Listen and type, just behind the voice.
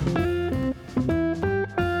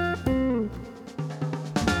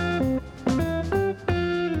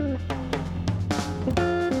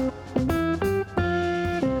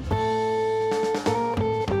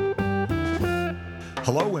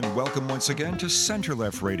welcome once again to Center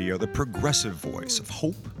Left Radio, the progressive voice of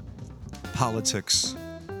hope, politics,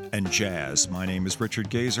 and jazz. My name is Richard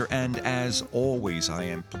Gazer, and as always, I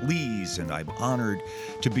am pleased and I'm honored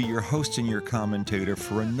to be your host and your commentator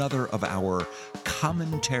for another of our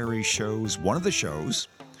commentary shows, one of the shows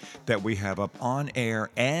that we have up on air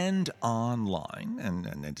and online, and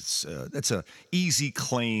it's a easy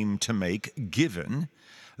claim to make, given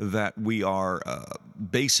that we are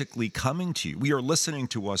basically coming to you. We are listening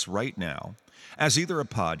to us right now as either a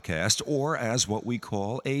podcast or as what we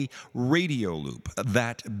call a radio loop,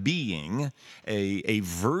 that being a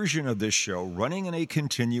version of this show running in a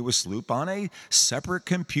continuous loop on a separate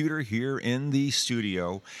computer here in the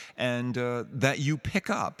studio, and that you pick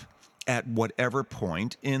up at whatever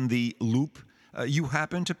point in the loop you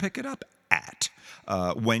happen to pick it up at.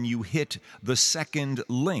 When you hit the second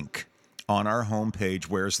link on our homepage,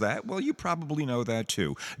 where's that? Well, you probably know that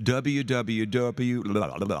too. I'll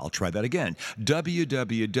try that again.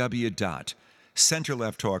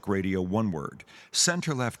 www.centerlefttalkradio, one word,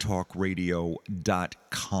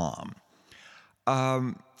 centerlefttalkradio.com.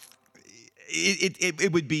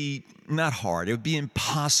 It would be not hard. It would be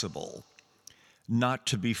impossible not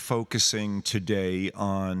to be focusing today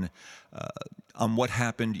on what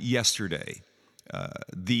happened yesterday,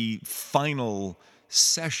 the final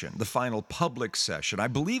session, the final public session. I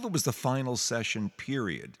believe it was the final session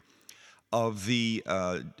period of the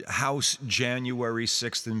House January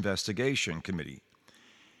 6th Investigation Committee.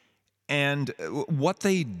 And what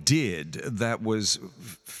they did that was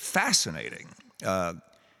fascinating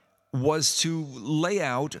was to lay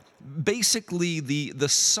out basically the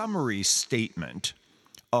summary statement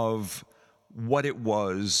of what it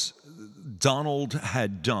was Donald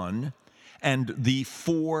had done, and the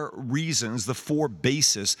four reasons, the four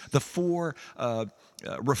bases, the four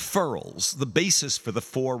referrals, the basis for the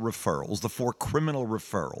four referrals, the four criminal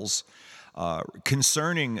referrals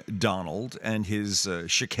concerning Donald and his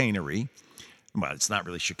chicanery. Well, it's not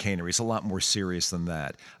really chicanery. It's a lot more serious than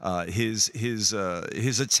that. His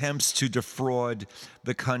attempts to defraud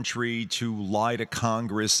the country, to lie to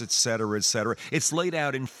Congress, et cetera, et cetera. It's laid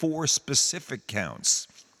out in four specific counts.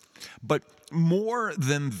 But more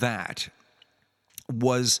than that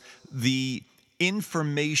was the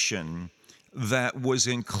information that was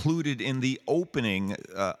included in the opening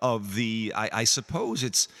of the, I suppose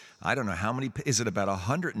it's, I don't know how many, is it about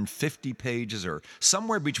 150 pages or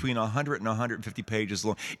somewhere between 100 and 150 pages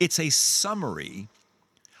long? It's a summary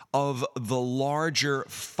of the larger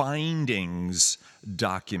findings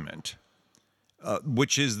document,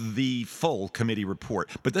 which is the full committee report.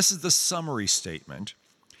 But this is the summary statement.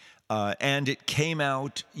 And it came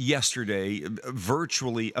out yesterday,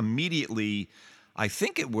 virtually immediately. I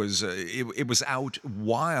think it was out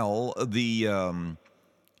while the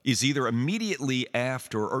is either immediately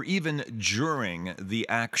after or even during the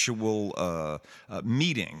actual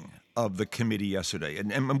meeting of the committee yesterday.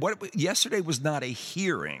 And what yesterday was not a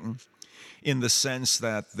hearing, in the sense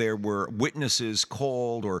that there were witnesses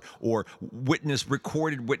called or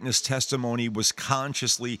recorded witness testimony was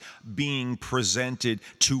consciously being presented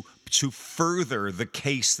to further the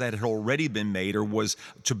case that had already been made, or was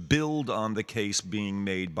to build on the case being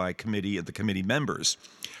made by the committee members.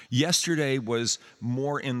 Yesterday was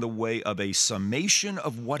more in the way of a summation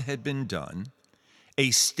of what had been done, a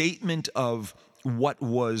statement of what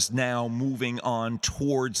was now moving on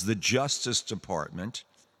towards the Justice Department,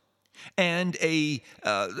 and an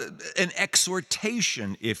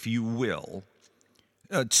exhortation, if you will,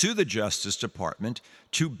 to the Justice Department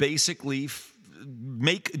to basically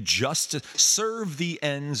make justice, serve the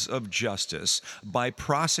ends of justice by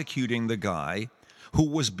prosecuting the guy who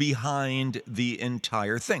was behind the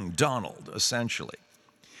entire thing, Donald, essentially.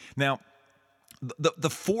 Now, the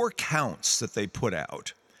four counts that they put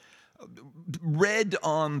out, read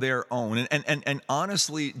on their own, and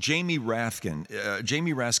honestly, Jamie Raskin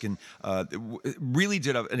really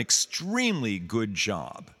did an extremely good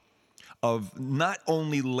job of not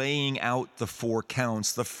only laying out the four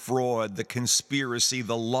counts, the fraud, the conspiracy,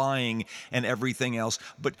 the lying, and everything else,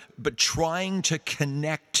 but trying to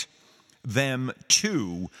connect them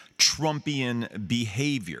to Trumpian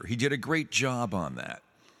behavior. He did a great job on that.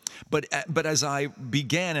 But as I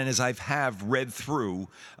began and as I have read through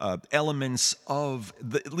elements of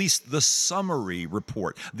at least the summary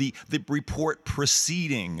report, the report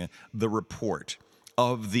preceding the report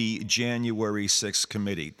of the January 6th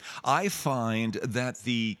committee, I find that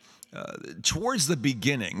towards the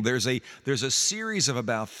beginning, there's a series of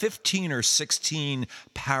about 15 or 16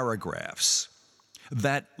 paragraphs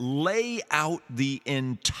that lay out the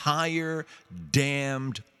entire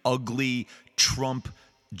damned ugly Trump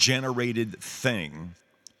generated thing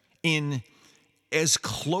in as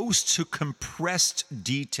close to compressed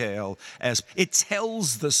detail as it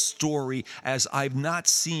tells the story as I've not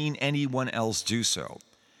seen anyone else do so.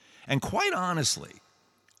 And quite honestly,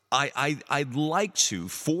 I'd like to,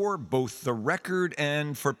 for both the record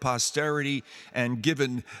and for posterity, and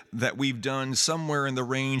given that we've done somewhere in the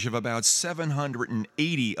range of about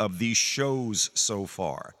 780 of these shows so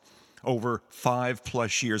far, over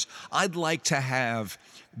 5+ years, I'd like to have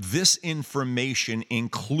this information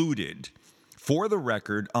included for the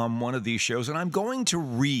record on one of these shows. And I'm going to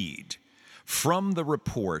read from the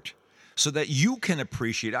report so that you can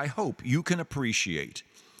appreciate, I hope you can appreciate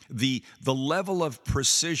the level of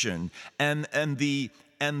precision and the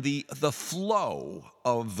flow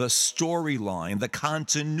of the storyline, the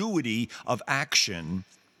continuity of action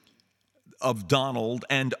of Donald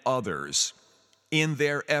and others in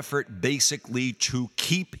their effort basically to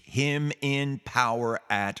keep him in power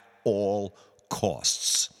at all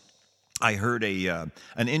costs. I heard an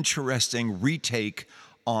interesting retake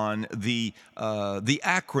on the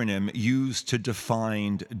acronym used to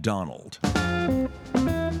define Donald.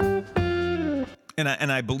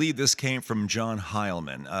 And I believe this came from John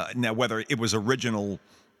Heilman. Now, whether it was original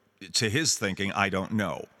to his thinking, I don't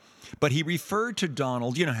know. But he referred to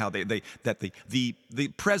Donald, you know how the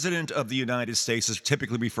president of the United States is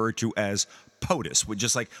typically referred to as POTUS,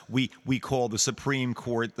 just like we call the Supreme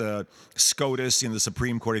Court the SCOTUS in the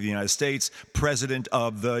Supreme Court of the United States, President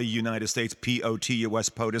of the United States, POTUS,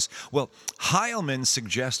 POTUS. Well, Heilman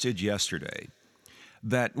suggested yesterday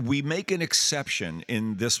that we make an exception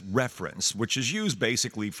in this reference, which is used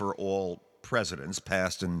basically for all presidents,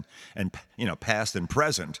 past and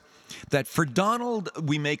present, that for Donald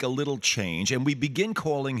we make a little change and we begin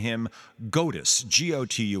calling him GOTUS,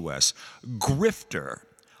 G-O-T-U-S, grifter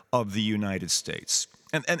of the United States.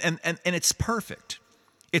 And it's perfect.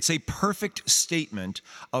 It's a perfect statement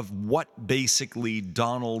of what basically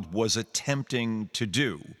Donald was attempting to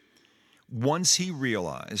do once he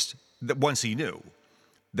knew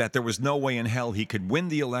that there was no way in hell he could win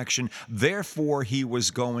the election. Therefore, he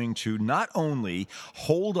was going to not only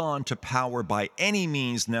hold on to power by any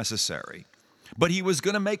means necessary, but he was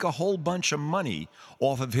going to make a whole bunch of money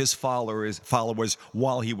off of his followers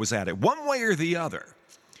while he was at it. One way or the other,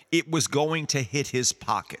 it was going to hit his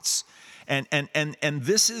pockets. And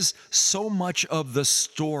this is so much of the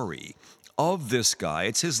story of this guy.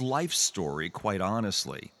 It's his life story, quite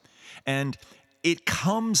honestly. And it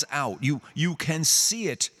comes out. You can see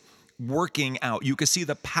it working out. You can see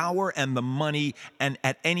the power and the money, and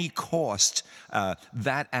at any cost,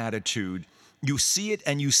 that attitude. You see it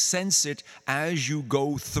and you sense it as you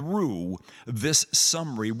go through this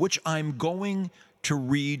summary, which I'm going to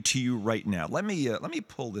read to you right now. Let me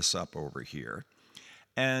pull this up over here,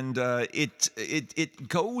 and it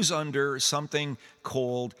goes under something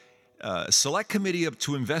called Select Committee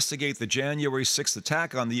to investigate the January 6th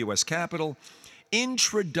attack on the U.S. Capitol.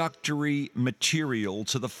 Introductory material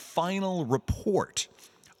to the final report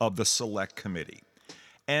of the Select Committee.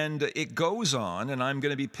 And it goes on, and I'm going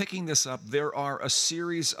to be picking this up. There are a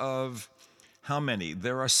series of, how many?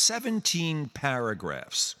 There are 17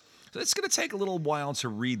 paragraphs. So it's going to take a little while to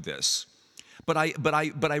read this. But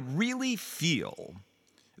I really feel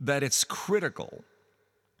that it's critical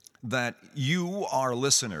that you, our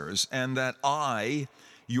listeners, and that I,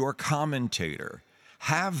 your commentator,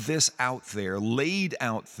 have this out there, laid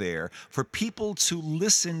out there for people to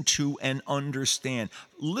listen to and understand.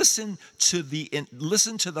 Listen to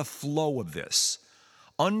the flow of this.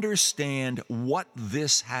 Understand what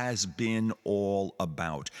this has been all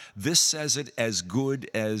about. This says it as good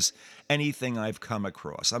as anything I've come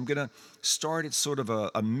across. I'm going to start at sort of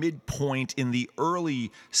a midpoint in the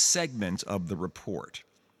early segment of the report.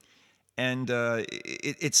 And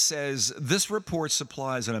it says, this report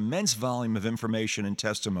supplies an immense volume of information and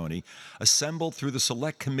testimony assembled through the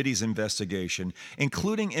Select Committee's investigation,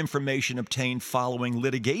 including information obtained following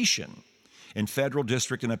litigation in federal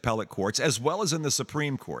district and appellate courts, as well as in the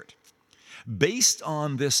Supreme Court. Based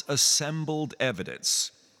on this assembled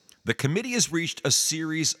evidence, the committee has reached a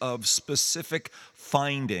series of specific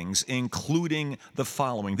findings, including the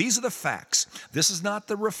following. These are the facts. This is not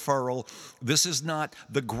the referral. This is not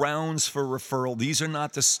the grounds for referral. These are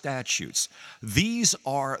not the statutes. These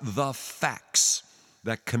are the facts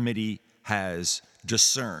that committee has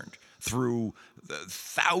discerned through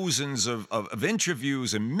thousands of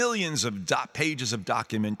interviews and millions of pages of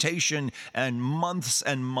documentation and months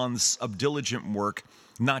of diligent work,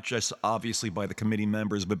 not just obviously by the committee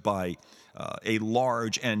members, but by a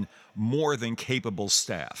large and more than capable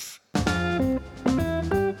staff.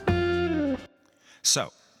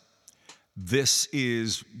 So, this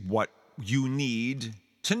is what you need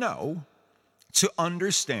to know, to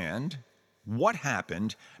understand what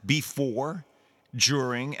happened before,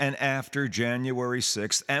 during, and after January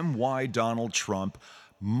 6th and why Donald Trump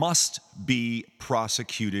must be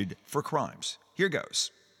prosecuted for crimes. Here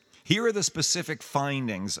goes. Here are the specific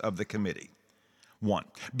findings of the committee. 1.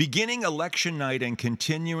 Beginning election night and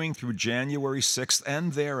continuing through January 6th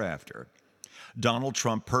and thereafter, Donald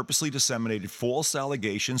Trump purposely disseminated false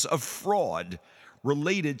allegations of fraud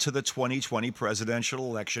related to the 2020 presidential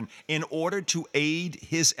election in order to aid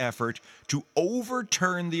his effort to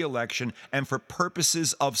overturn the election and for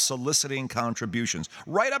purposes of soliciting contributions.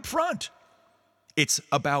 Right up front. It's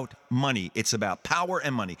about money. It's about power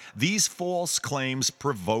and money. These false claims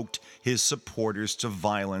provoked his supporters to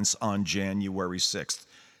violence on January 6th.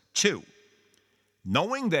 2.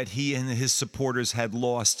 Knowing that he and his supporters had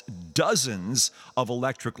lost dozens of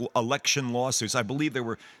election lawsuits, I believe there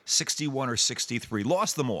were 61 or 63,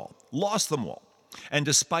 lost them all. And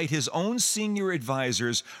despite his own senior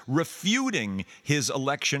advisors refuting his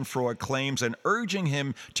election fraud claims and urging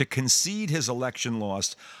him to concede his election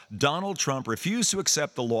loss, Donald Trump refused to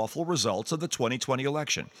accept the lawful results of the 2020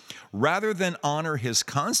 election. Rather than honor his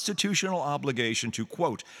constitutional obligation to,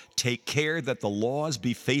 quote, take care that the laws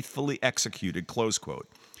be faithfully executed, close quote,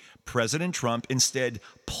 President Trump instead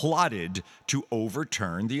plotted to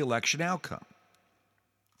overturn the election outcome.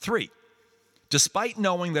 3. Despite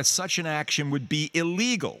knowing that such an action would be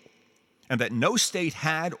illegal and that no state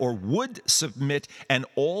had or would submit an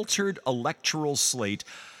altered electoral slate,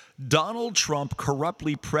 Donald Trump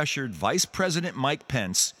corruptly pressured Vice President Mike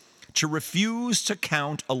Pence to refuse to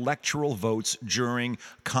count electoral votes during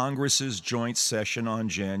Congress's joint session on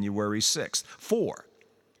January 6th. 4.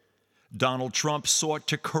 Donald Trump sought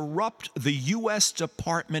to corrupt the U.S.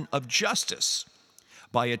 Department of Justice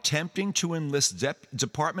by attempting to enlist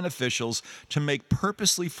department officials to make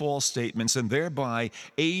purposely false statements and thereby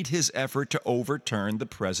aid his effort to overturn the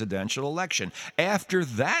presidential election. After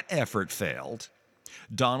that effort failed,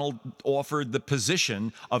 Donald offered the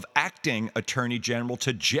position of acting attorney general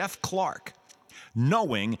to Jeff Clark,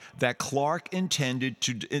 knowing that Clark intended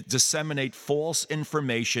to disseminate false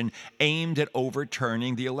information aimed at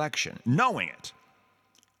overturning the election. Knowing it.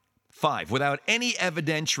 5. Without any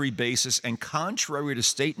evidentiary basis and contrary to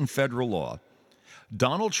state and federal law,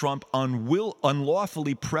 Donald Trump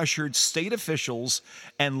unlawfully pressured state officials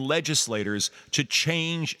and legislators to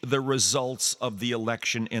change the results of the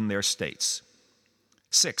election in their states.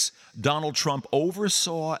 6. Donald Trump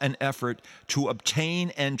oversaw an effort to obtain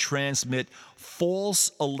and transmit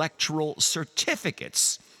false electoral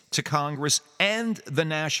certificates to Congress and the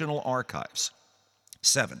National Archives.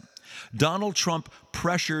 7. Donald Trump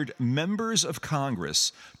pressured members of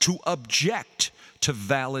Congress to object to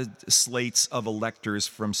valid slates of electors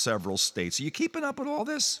from several states. Are you keeping up with all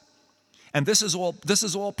this? And this is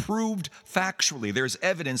all proved factually. There's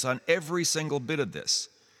evidence on every single bit of this.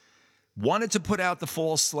 Wanted to put out the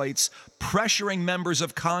false slates, pressuring members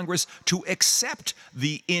of Congress to accept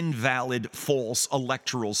the invalid false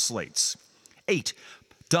electoral slates. 8.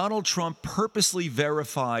 Donald Trump purposely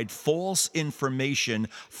verified false information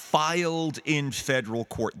filed in federal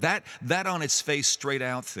court. That on its face straight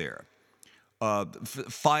out there.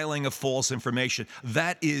 Filing of false information.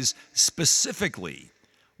 That is specifically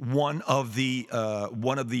one of the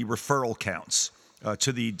referral counts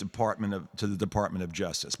to the Department of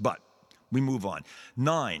Justice. But we move on.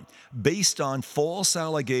 9. Based on false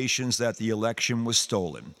allegations that the election was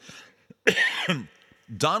stolen,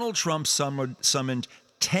 Donald Trump summoned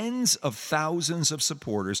tens of thousands of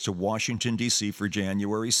supporters to Washington, D.C. for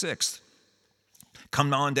January 6th.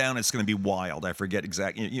 Come on down, it's going to be wild. I forget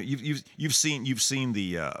exactly. You've seen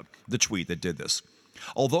the tweet that did this.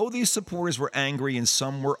 Although these supporters were angry and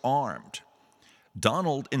some were armed,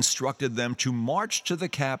 Donald instructed them to march to the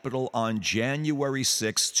Capitol on January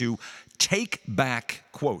 6th to take back,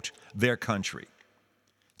 quote, their country.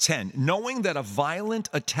 10. Knowing that a violent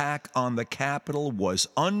attack on the Capitol was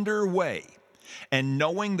underway, and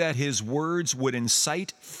knowing that his words would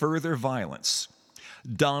incite further violence,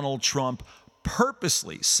 Donald Trump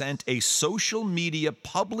purposely sent a social media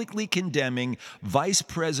publicly condemning Vice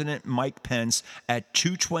President Mike Pence at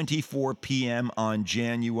 2:24 p.m. on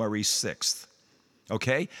January 6th.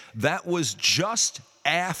 Okay? That was just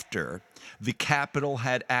after the Capitol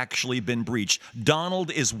had actually been breached.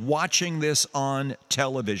 Donald is watching this on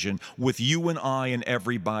television with you and I and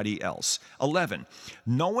everybody else. 11,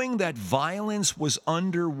 knowing that violence was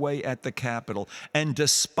underway at the Capitol, and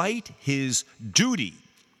despite his duty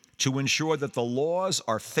To ensure that the laws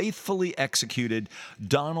are faithfully executed,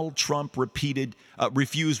 Donald Trump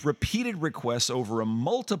refused repeated requests over a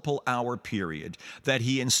multiple-hour period that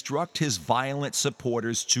he instruct his violent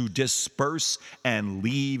supporters to disperse and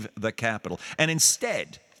leave the Capitol, and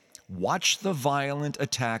instead watch the violent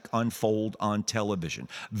attack unfold on television.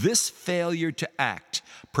 This failure to act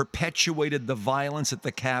perpetuated the violence at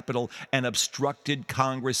the Capitol and obstructed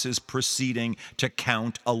Congress's proceeding to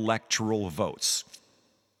count electoral votes.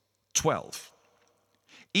 12.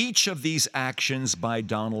 Each of these actions by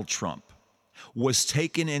Donald Trump was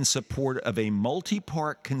taken in support of a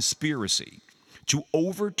multi-part conspiracy to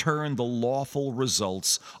overturn the lawful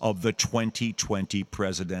results of the 2020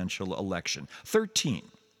 presidential election. 13.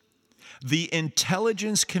 The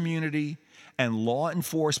intelligence community and law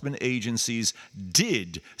enforcement agencies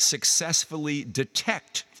did successfully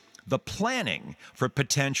detect the planning for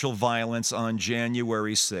potential violence on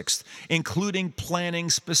January 6th, including planning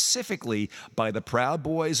specifically by the Proud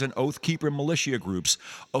Boys and Oath Keeper militia groups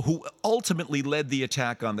who ultimately led the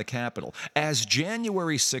attack on the Capitol. As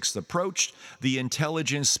January 6th approached, the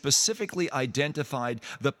intelligence specifically identified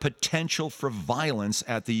the potential for violence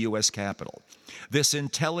at the U.S. Capitol. This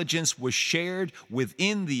intelligence was shared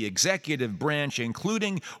within the executive branch,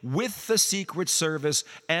 including with the Secret Service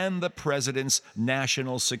and the President's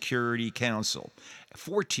National Security Council.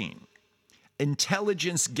 14.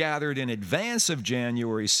 Intelligence gathered in advance of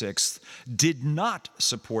January 6th did not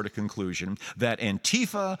support a conclusion that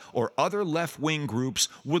Antifa or other left-wing groups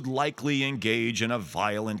would likely engage in a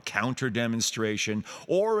violent counter-demonstration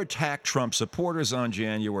or attack Trump supporters on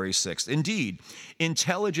January 6th. Indeed,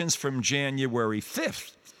 intelligence from January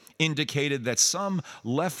 5th indicated that some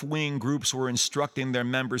left-wing groups were instructing their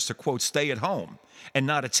members to, quote, stay at home and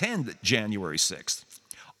not attend January 6th.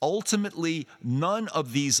 Ultimately, none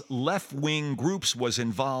of these left-wing groups was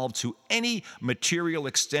involved to any material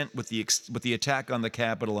extent with the attack on the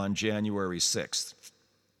Capitol on January 6th.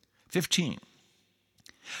 15.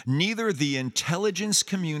 Neither the intelligence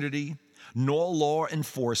community nor law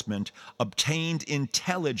enforcement obtained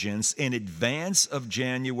intelligence in advance of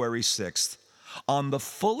January 6th on the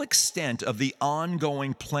full extent of the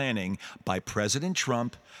ongoing planning by President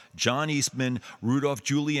Trump, John Eastman, Rudolph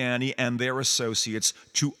Giuliani, and their associates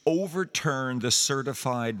to overturn the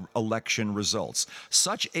certified election results.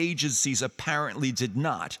 Such agencies apparently did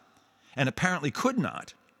not, and apparently could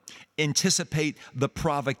not, anticipate the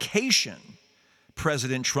provocation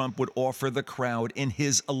President Trump would offer the crowd in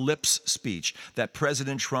his ellipse speech, that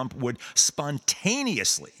President Trump would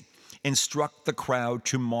spontaneously instruct the crowd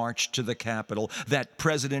to march to the Capitol, that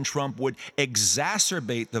President Trump would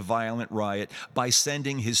exacerbate the violent riot by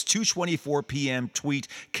sending his 2:24 p.m. tweet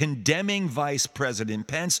condemning Vice President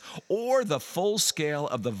Pence, or the full scale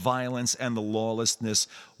of the violence and the lawlessness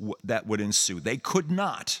that would ensue. They could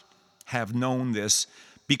not have known this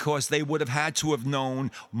because they would have had to have known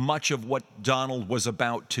much of what Donald was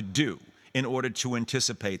about to do in order to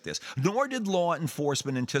anticipate this. Nor did law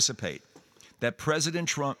enforcement anticipate that President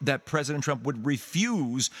Trump would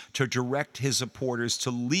refuse to direct his supporters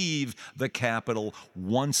to leave the Capitol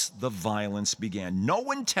once the violence began.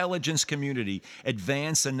 No intelligence community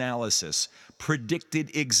advanced analysis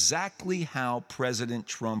predicted exactly how President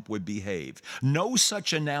Trump would behave. No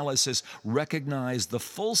such analysis recognized the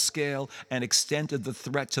full scale and extent of the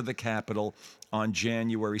threat to the Capitol on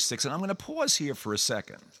January 6th. And I'm going to pause here for a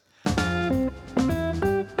second.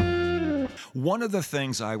 One of the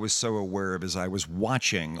things I was so aware of as I was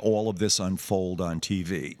watching all of this unfold on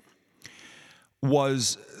TV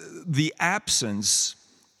was the absence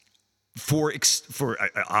for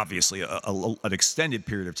obviously an extended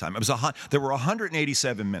period of time. There were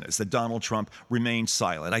 187 minutes that Donald Trump remained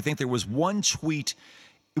silent. I think there was one tweet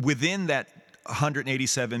within that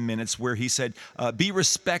 187 minutes where he said, be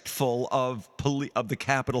respectful of the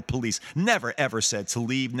Capitol Police. Never, ever said to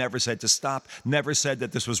leave, never said to stop, never said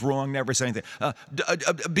that this was wrong, never said anything.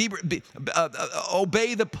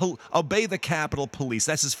 Obey the Capitol Police.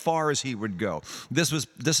 That's as far as he would go. This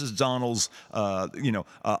is Donald's,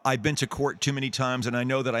 I've been to court too many times, and I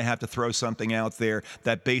know that I have to throw something out there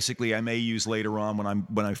that basically I may use later on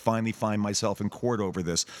when I finally find myself in court over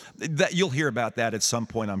this. That you'll hear about that at some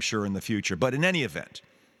point, I'm sure, in the future. But in any event,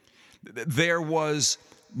 there was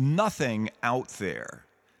nothing out there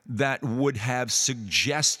that would have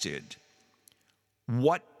suggested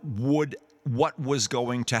what was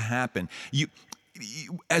going to happen.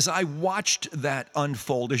 As I watched that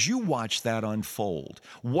unfold, as you watched that unfold,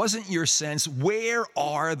 wasn't your sense, where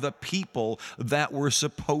are the people that were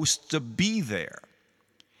supposed to be there?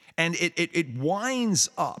 And it winds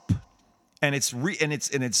up, and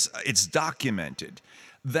it's documented,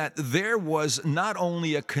 that there was not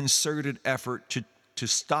only a concerted effort to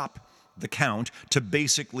stop the count, to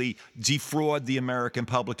basically defraud the American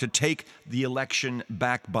public, to take the election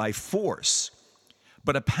back by force,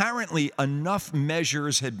 but apparently enough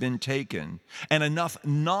measures had been taken and enough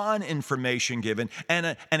non-information given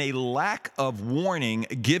and a lack of warning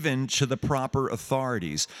given to the proper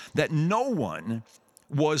authorities that no one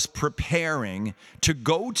was preparing to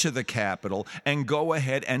go to the Capitol and go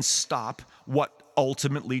ahead and stop what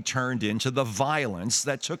ultimately turned into the violence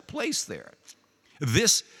that took place there.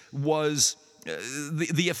 This was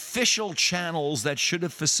the official channels that should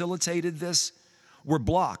have facilitated this were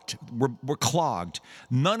blocked, were clogged.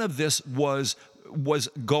 None of this was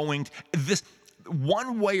going this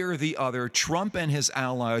one way or the other. Trump and his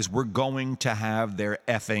allies were going to have their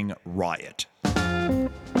effing riot.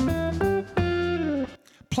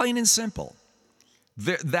 Plain and simple.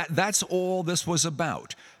 That's all this was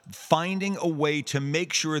about. Finding a way to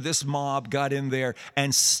make sure this mob got in there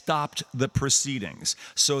and stopped the proceedings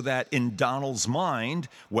so that in Donald's mind,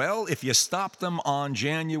 well, if you stop them on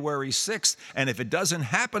January 6th, and if it doesn't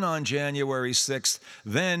happen on January 6th,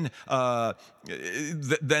 then I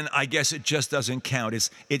guess it just doesn't count.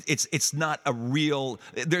 It's not a real,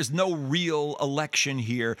 there's no real election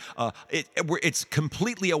here. It's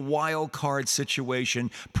completely a wild card situation,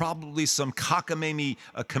 probably some cockamamie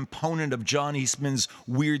component of John Eastman's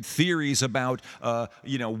weird theories about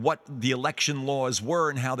what the election laws were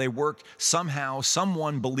and how they worked. Somehow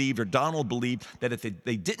someone believed, or Donald believed, that if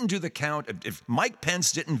they didn't do the count, if Mike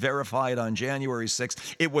Pence didn't verify it on January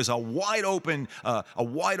 6th, it was a wide open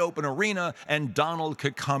arena, and Donald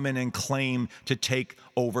could come in and claim to take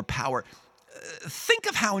over power. Think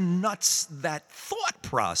of how nuts that thought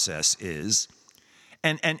process is.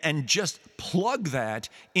 And just plug that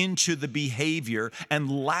into the behavior and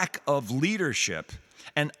lack of leadership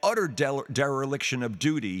and utter dereliction of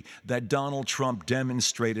duty that Donald Trump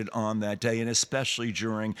demonstrated on that day, and especially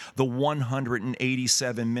during the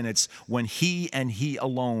 187 minutes when he and he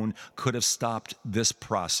alone could have stopped this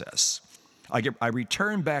process. I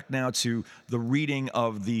return back now to the reading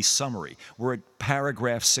of the summary. We're at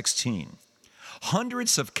paragraph 16.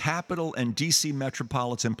 Hundreds of Capitol and D.C.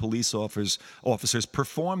 Metropolitan Police officers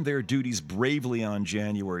performed their duties bravely on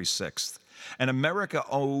January 6th, and America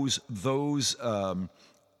owes those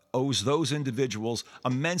individuals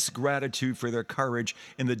immense gratitude for their courage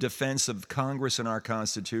in the defense of Congress and our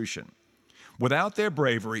Constitution. Without their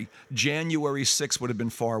bravery, January 6th would have been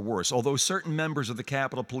far worse. Although certain members of the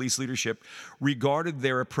Capitol Police leadership regarded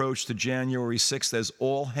their approach to January 6th as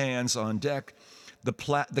all hands on deck,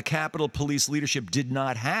 the Capitol Police leadership did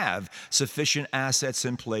not have sufficient assets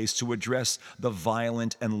in place to address the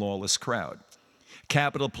violent and lawless crowd.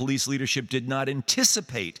 Capitol Police leadership did not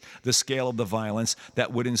anticipate the scale of the violence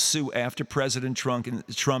that would ensue after President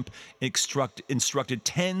Trump instructed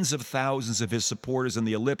tens of thousands of his supporters in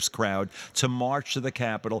the Ellipse crowd to march to the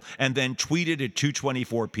Capitol and then tweeted at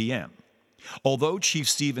 2:24 p.m. Although Chief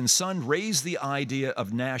Stephen Sund raised the idea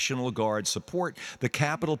of National Guard support, the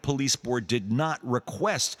Capitol Police Board did not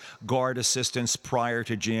request Guard assistance prior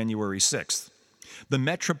to January 6th. The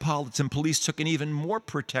Metropolitan Police took an even more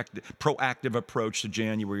proactive approach to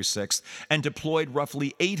January 6th and deployed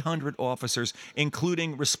roughly 800 officers,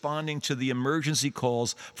 including responding to the emergency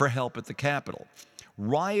calls for help at the Capitol.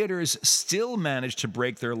 Rioters still managed to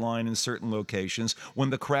break their line in certain locations when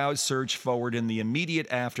the crowd surged forward in the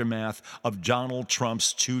immediate aftermath of Donald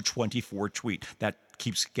Trump's 2:24 tweet. That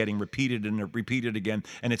keeps getting repeated and repeated again,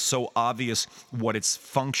 and it's so obvious what its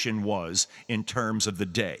function was in terms of the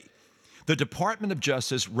day. The Department of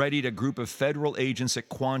Justice readied a group of federal agents at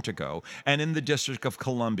Quantico and in the District of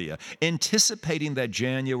Columbia, anticipating that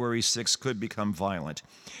January 6th could become violent,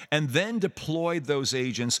 and then deployed those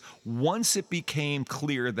agents once it became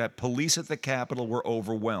clear that police at the Capitol were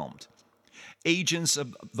overwhelmed. Agents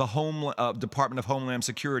of the Department of Homeland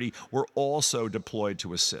Security were also deployed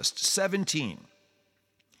to assist. 17.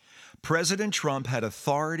 President Trump had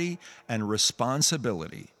authority and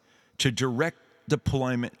responsibility to direct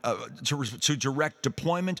deployment of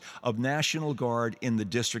National Guard in the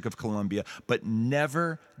District of Columbia, but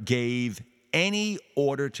never gave any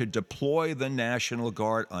order to deploy the National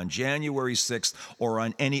Guard on January 6th or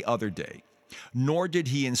on any other day. nor did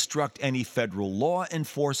he instruct any federal law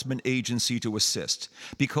enforcement agency to assist,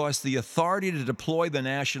 because the authority to deploy the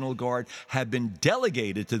National Guard had been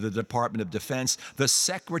delegated to the Department of Defense. The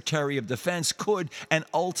Secretary of Defense could and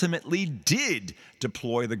ultimately did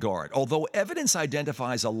deploy the Guard. Although evidence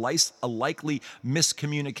identifies a likely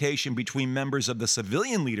miscommunication between members of the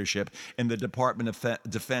civilian leadership in the Department of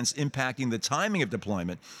Defense impacting the timing of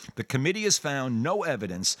deployment, the committee has found no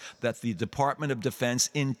evidence that the Department of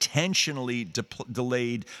Defense intentionally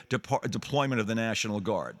delayed deployment of the National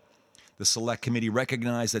Guard. The Select Committee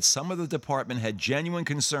recognized that some of the department had genuine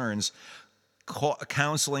concerns,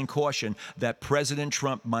 counseling caution that President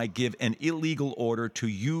Trump might give an illegal order to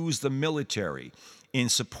use the military in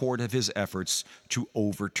support of his efforts to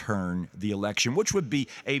overturn the election, which would be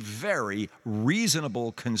a very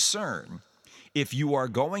reasonable concern if you are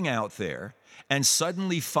going out there and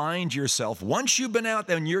suddenly find yourself, once you've been out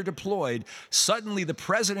there and you're deployed, suddenly the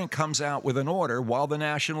president comes out with an order while the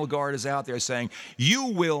National Guard is out there saying, you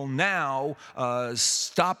will now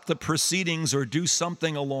stop the proceedings or do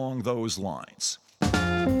something along those lines.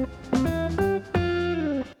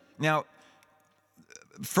 Now,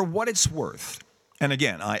 for what it's worth, and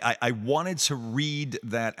again, I wanted to read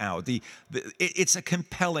that out. It's a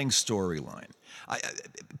compelling storyline.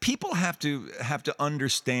 People have to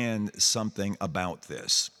understand something about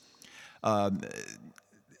this.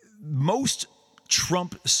 Most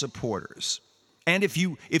Trump supporters, and if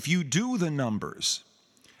you do the numbers,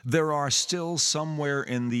 there are still somewhere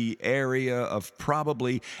in the area of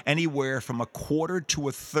probably anywhere from a quarter to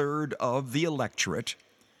a third of the electorate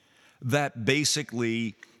that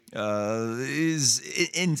basically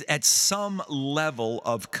is at some level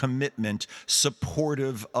of commitment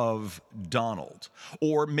supportive of Donald,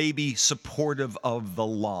 or maybe supportive of the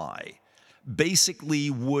lie.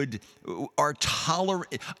 Basically are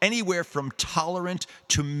tolerant, anywhere from tolerant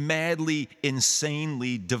to madly,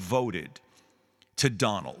 insanely devoted to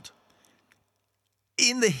Donald.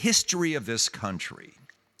 In the history of this country,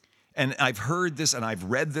 and I've heard this, and I've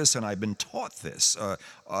read this, and I've been taught this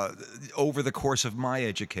over the course of my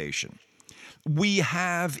education. We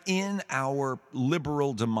have in our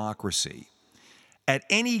liberal democracy, at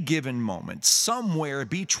any given moment, somewhere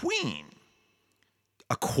between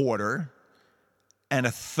a quarter and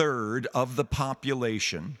a third of the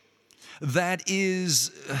population that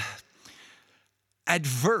is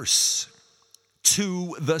adverse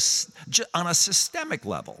to on a systemic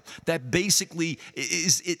level, that basically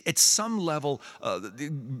is at some level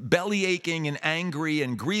belly aching and angry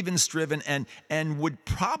and grievance driven, and would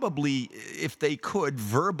probably, if they could,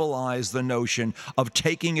 verbalize the notion of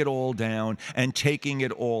taking it all down and taking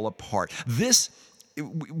it all apart. This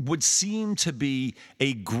would seem to be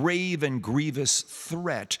a grave and grievous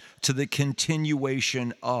threat to the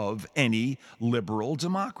continuation of any liberal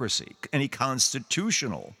democracy, any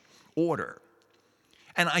constitutional order.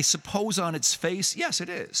 And I suppose on its face, yes, it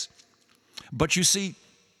is. But you see,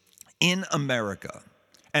 in America,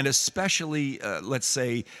 and especially, let's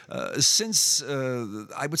say, since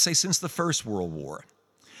the First World War,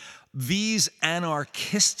 these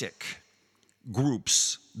anarchistic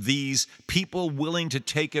groups, these people willing to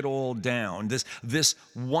take it all down, this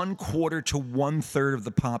 1/4 to 1/3 of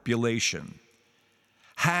the population,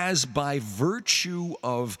 has, by virtue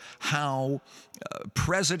of how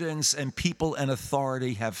presidents and people in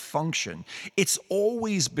authority have functioned, it's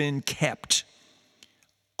always been kept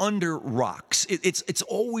under rocks. It's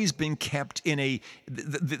always been kept in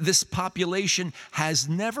this population has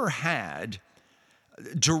never had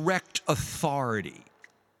direct authority,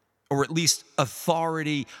 or at least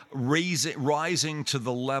authority rising to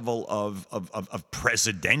the level of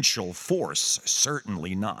presidential force,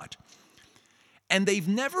 certainly not. And they've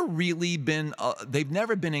never really been,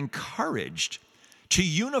 encouraged to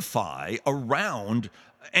unify around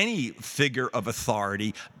any figure of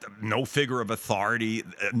authority. No figure of authority,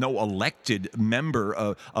 no elected member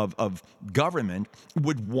of government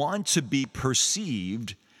would want to be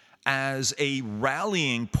perceived as a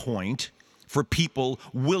rallying point for people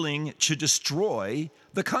willing to destroy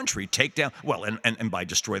the country, take down, well, and by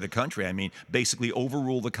destroy the country, I mean basically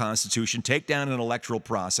overrule the Constitution, take down an electoral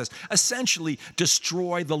process, essentially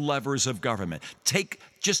destroy the levers of government,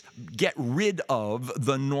 just get rid of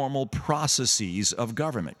the normal processes of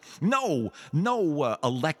government. No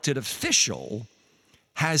elected official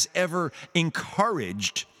has ever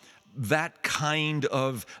encouraged that kind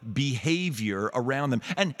of behavior around them,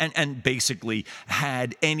 and basically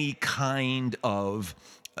had any kind of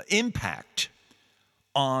impact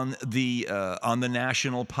on the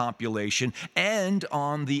national population and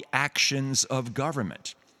on the actions of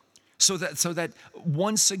government. So that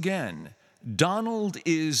once again, Donald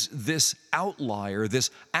is this outlier, this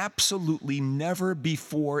absolutely never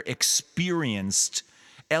before experienced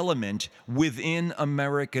element within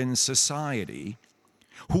American society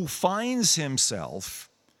who finds himself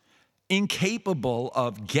incapable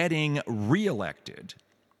of getting reelected,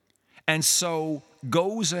 and so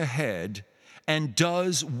goes ahead and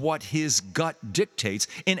does what his gut dictates.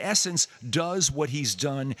 In essence, does what he's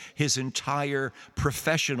done his entire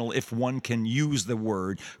professional, if one can use the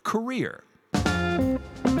word, career.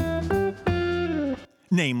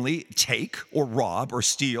 Namely, take or rob or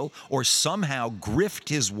steal or somehow grift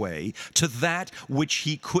his way to that which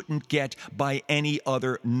he couldn't get by any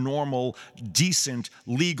other normal, decent,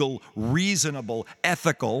 legal, reasonable,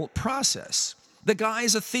 ethical process. The guy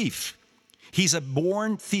is a thief. He's a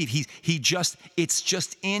born thief. It's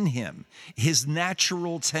just in him. His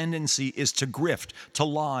natural tendency is to grift, to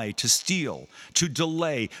lie, to steal, to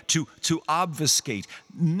delay, to obfuscate.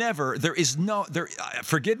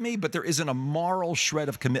 Forgive me, but there isn't a moral shred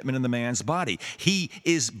of commitment in the man's body. He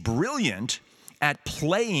is brilliant at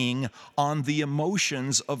playing on the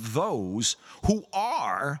emotions of those who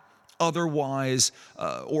are otherwise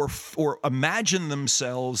or imagine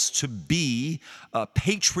themselves to be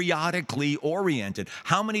patriotically oriented.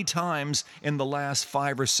 How many times in the last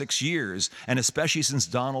 5 or 6 years, and especially since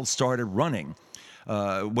Donald started running,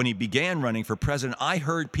 when he began running for president, I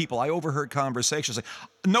overheard conversations like,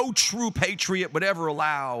 no true patriot would ever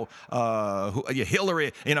allow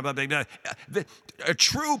Hillary, a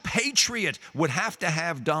true patriot would have to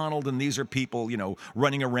have Donald, and these are people,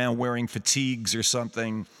 running around wearing fatigues or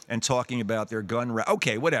something and talking about their gun.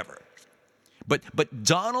 Okay, whatever. But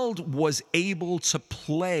Donald was able to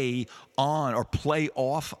play on or play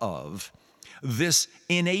off of this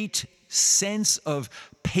innate sense of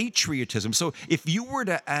patriotism. So if you were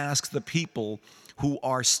to ask the people who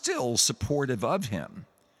are still supportive of him,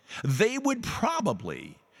 they would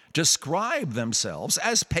probably describe themselves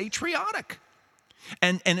as patriotic.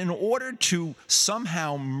 And in order to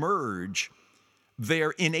somehow merge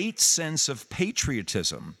their innate sense of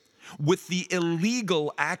patriotism with the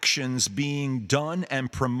illegal actions being done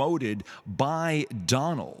and promoted by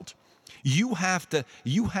Donald, you have to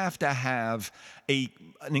have an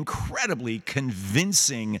incredibly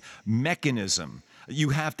convincing mechanism. You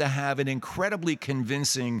have to have an incredibly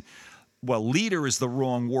convincing, well, leader is the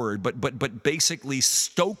wrong word, but basically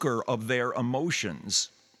stoker of their emotions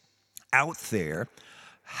out there,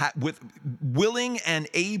 with willing and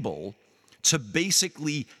able to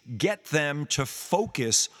basically get them to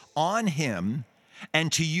focus on him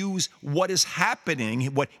and to use what is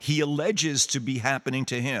happening, what he alleges to be happening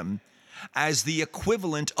to him, as the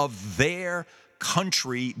equivalent of their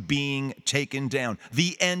country being taken down,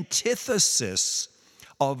 the antithesis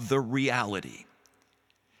of the reality.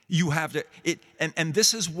 You have to, and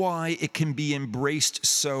this is why it can be embraced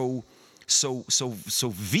so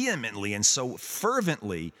vehemently and so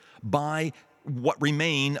fervently by what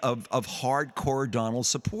remain of hardcore Donald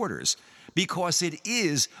supporters, because it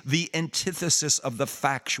is the antithesis of the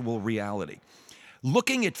factual reality.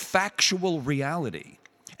 Looking at factual reality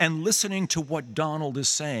and listening to what Donald is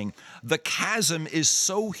saying, the chasm is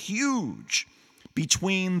so huge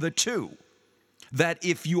between the two that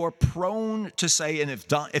if you are prone to say, and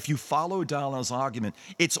if you follow Donald's argument,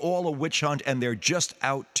 it's all a witch hunt and they're just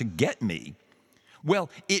out to get me, well,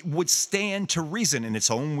 it would stand to reason in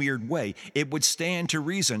its own weird way, it would stand to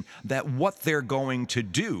reason that what they're going to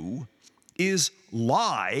do is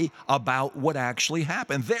lie about what actually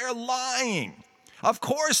happened. They're lying. Of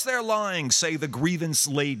course they're lying, say the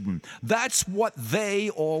grievance-laden. That's what they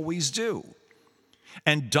always do.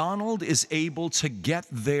 And Donald is able to get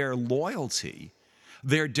their loyalty,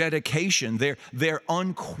 their dedication, their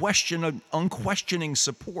unquestioning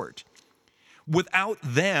support, without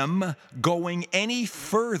them going any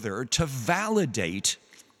further to validate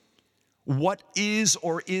what is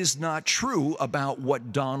or is not true about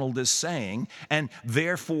what Donald is saying, and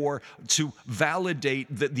therefore to validate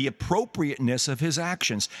the appropriateness of his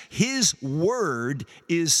actions. His word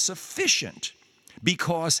is sufficient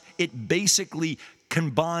because it basically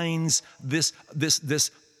combines this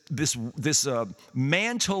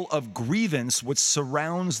mantle of grievance which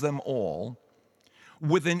surrounds them all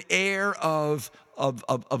with an air of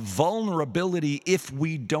vulnerability if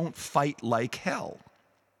we don't fight like hell.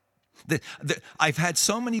 I've had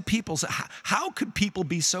so many people say, how could people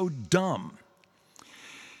be so dumb?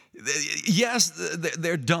 Yes,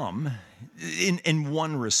 they're dumb in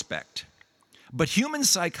one respect. But human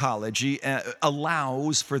psychology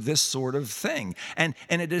allows for this sort of thing. And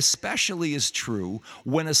it especially is true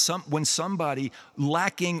when somebody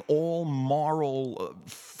lacking all moral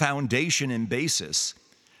foundation and basis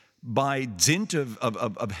by dint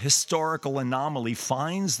of historical anomaly,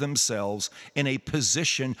 finds themselves in a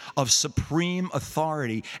position of supreme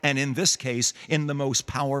authority, and in this case, in the most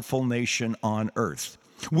powerful nation on earth.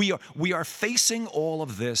 We are facing all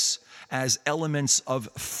of this as elements of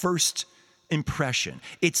first impression.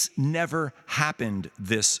 It's never happened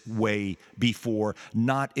this way before,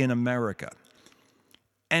 not in America.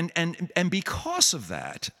 And because of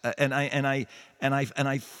that, and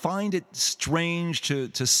I find it strange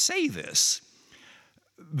to say this.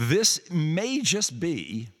 This may just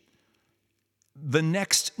be the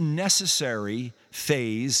next necessary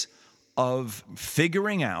phase of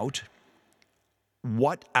figuring out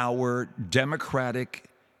what our democratic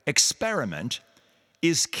experiment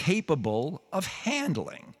is capable of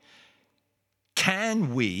handling.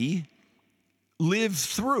 Can we live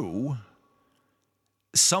through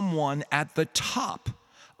someone at the top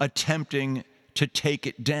attempting to take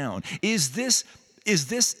it down? Is this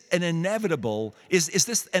an inevitable, is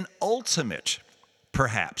this an ultimate,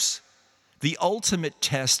 perhaps, the ultimate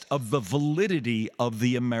test of the validity of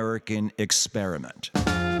the American experiment?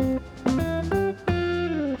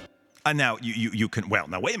 Now, you can, well,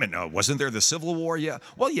 now wait a minute, no, wasn't there the Civil War? Yeah,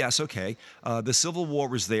 well, yes, okay. The Civil War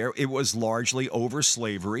was there. It was largely over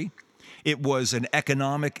slavery. It was an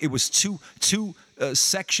economic, it was two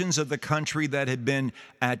sections of the country that had been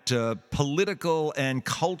at political and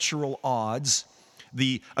cultural odds.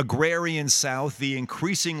 The agrarian South, the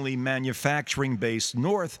increasingly manufacturing-based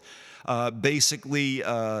North, basically,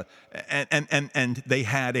 and they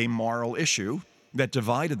had a moral issue that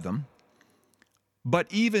divided them. But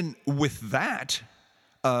even with that,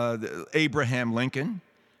 Abraham Lincoln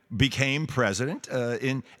became president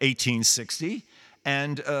in 1860.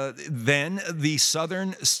 And then the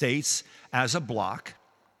southern states, as a bloc,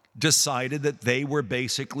 decided that they were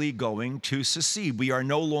basically going to secede. We are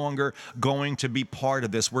no longer going to be part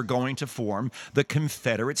of this. We're going to form the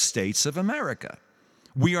Confederate States of America.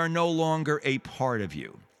 We are no longer a part of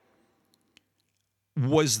you.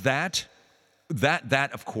 Was that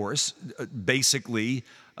of course, basically,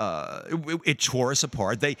 it tore us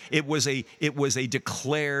apart. It was a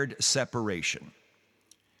declared separation.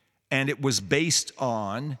 And it was based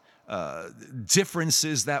on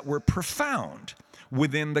differences that were profound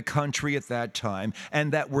within the country at that time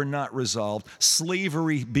and that were not resolved.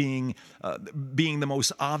 Slavery being the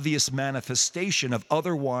most obvious manifestation of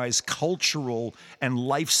otherwise cultural and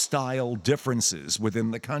lifestyle differences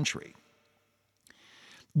within the country.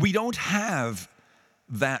 We don't have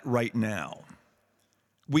that right now.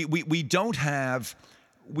 We don't have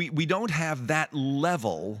that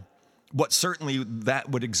level. What certainly that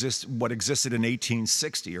would exist, what existed in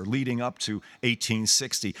 1860 or leading up to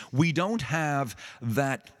 1860. We don't have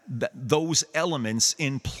those elements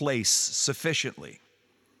in place sufficiently.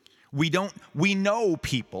 We know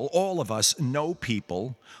people, all of us know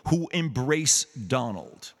people who embrace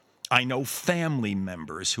Donald. I know family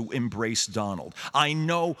members who embrace Donald. I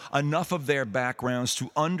know enough of their backgrounds to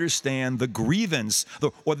understand the grievance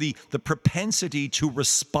or the propensity to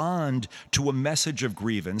respond to a message of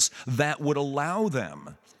grievance that would allow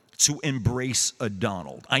them to embrace a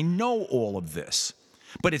Donald. I know all of this.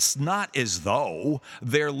 But it's not as though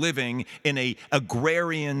they're living in an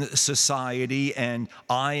agrarian society and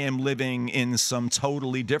I am living in some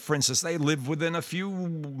totally different society. They live within a few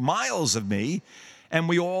miles of me. And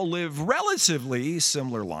we all live relatively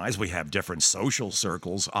similar lives. We have different social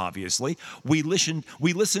circles, obviously. We listen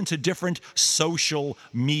to different social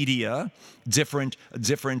media, different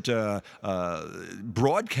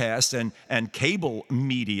broadcast and cable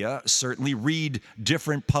media. Certainly read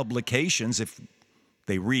different publications if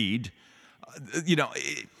they read.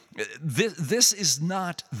 This is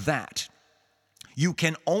not that. You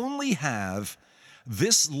can only have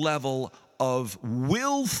this level of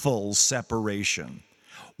willful separation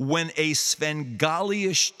when a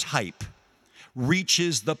Svengaliish type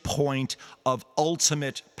reaches the point of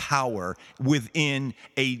ultimate power within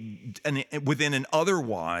an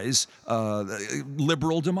otherwise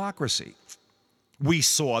liberal democracy. We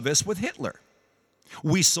saw this with Hitler.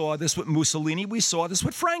 We saw this with Mussolini. We saw this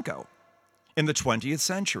with Franco in the 20th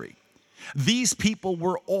century. These people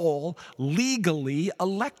were all legally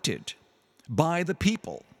elected by the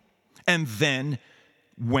people and then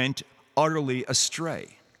went utterly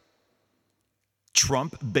astray.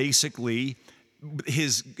 Trump basically,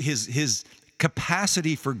 his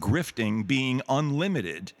capacity for grifting being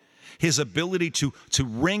unlimited, his ability to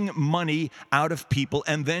wring money out of people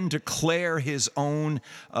and then declare his own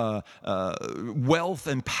wealth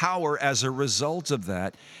and power as a result of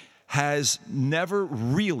that, has never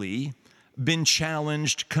really been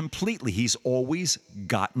challenged completely. He's always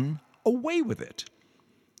gotten away with it.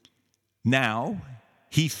 Now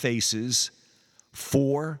he faces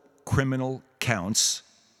 4 criminal counts,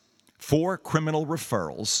 4 criminal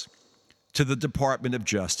referrals to the Department of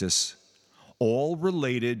Justice, all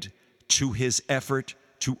related to his effort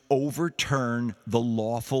to overturn the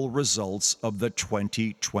lawful results of the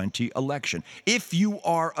 2020 election. If you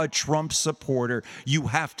are a Trump supporter, you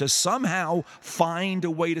have to somehow find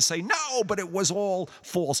a way to say, no, but it was all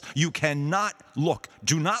false. You cannot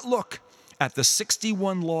do not look at the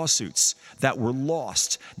 61 lawsuits that were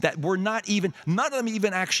lost, that were none of them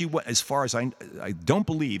even actually went, as far as I don't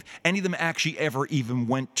believe, any of them actually ever even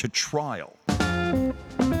went to trial.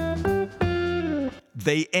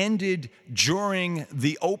 They ended during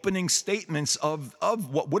the opening statements of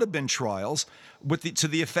what would have been trials, to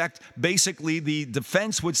the effect, basically, the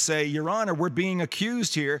defense would say, Your Honor, we're being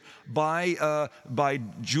accused here by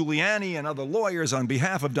Giuliani and other lawyers on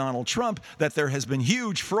behalf of Donald Trump that there has been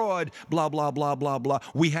huge fraud, blah, blah, blah, blah, blah.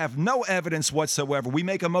 We have no evidence whatsoever. We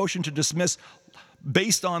make a motion to dismiss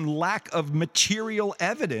based on lack of material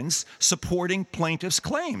evidence supporting plaintiffs'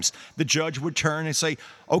 claims. The judge would turn and say,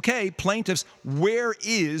 okay, plaintiffs, where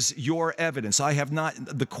is your evidence?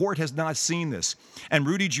 The court has not seen this. And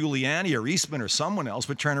Rudy Giuliani or Eastman or someone else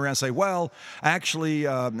would turn around and say, well, actually,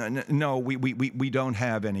 no, we don't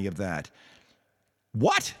have any of that.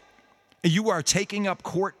 What? You are taking up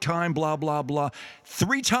court time, blah, blah, blah.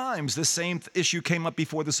 3 times the same issue came up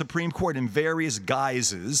before the Supreme Court in various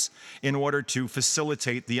guises in order to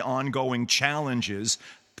facilitate the ongoing challenges,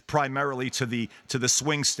 primarily to the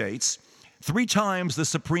swing states. 3 times the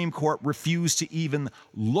Supreme Court refused to even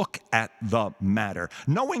look at the matter,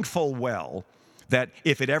 knowing full well that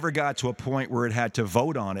if it ever got to a point where it had to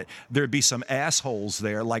vote on it, there'd be some assholes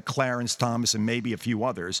there like Clarence Thomas and maybe a few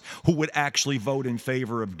others who would actually vote in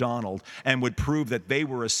favor of Donald and would prove that they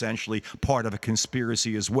were essentially part of a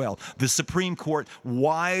conspiracy as well. The Supreme Court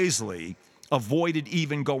wisely avoided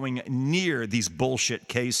even going near these bullshit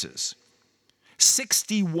cases.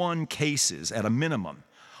 61 cases at a minimum,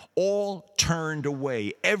 all turned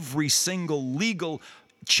away. Every single legal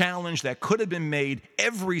challenge that could have been made,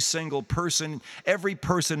 every person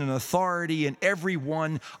in authority in every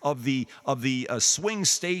one of the swing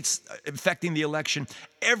states affecting the election,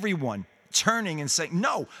 everyone turning and saying,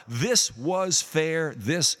 no, this was fair,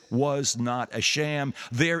 this was not a sham,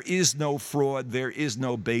 there is no fraud, there is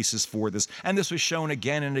no basis for this. And this was shown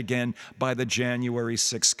again and again by the January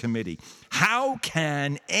 6th committee. How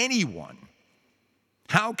can any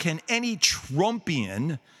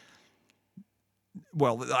Trumpian,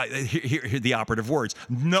 well, here the operative words,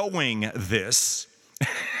 knowing this,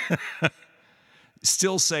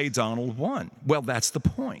 still say Donald won? Well, that's the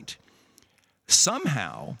point.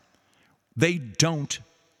 Somehow, they don't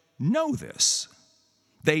know this.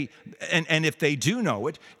 And if they do know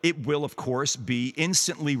it, it will, of course, be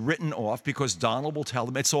instantly written off because Donald will tell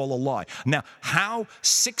them it's all a lie. Now, how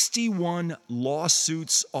 61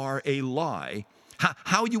 lawsuits are a lie,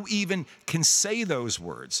 how you even can say those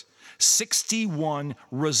words, 61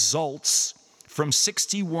 results from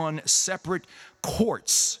 61 separate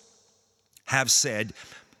courts have said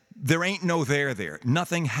there ain't no there.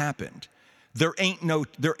 Nothing happened. There ain't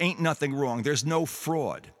nothing wrong. There's no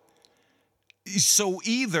fraud. So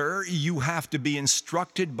either you have to be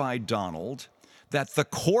instructed by Donald that the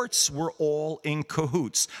courts were all in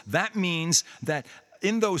cahoots. That means that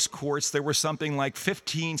in those courts, there were something like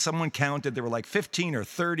 15, someone counted, there were like 15 or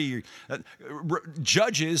 30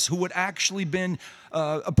 judges who had actually been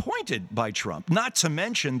appointed by Trump, not to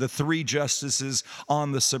mention the 3 justices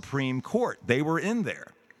on the Supreme Court. They were in there.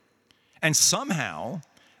 And somehow,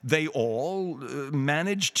 they all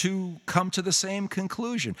managed to come to the same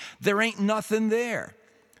conclusion. There ain't nothing there.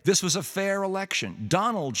 This was a fair election.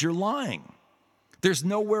 Donald, you're lying. There's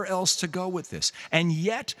nowhere else to go with this. And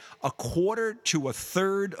yet, 1/4 to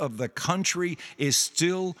 1/3 of the country is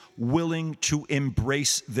still willing to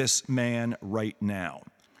embrace this man right now.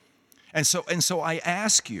 And so I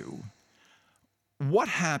ask you, what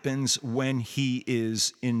happens when he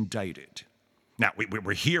is indicted? Now,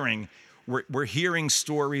 we're hearing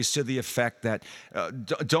stories to the effect that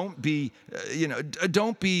don't be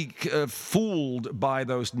fooled by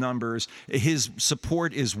those numbers. His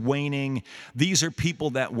support is waning. These are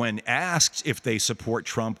people that, when asked if they support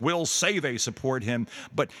Trump, will say they support him,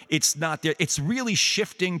 but it's not there. It's really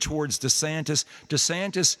shifting towards DeSantis.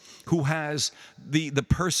 DeSantis, who has the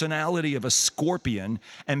personality of a scorpion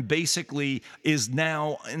and basically is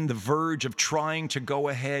now in the verge of trying to go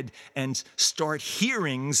ahead and start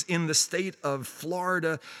hearings in the state of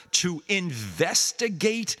Florida to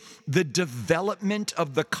investigate the development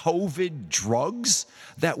of the COVID drugs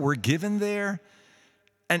that were given there.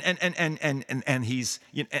 And he's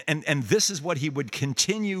and this is what he would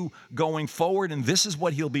continue going forward, and this is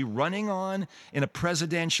what he'll be running on in a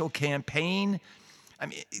presidential campaign. I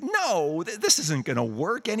mean, no, this isn't going to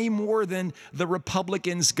work any more than the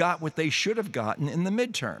Republicans got what they should have gotten in the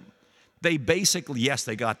midterm. They basically, yes,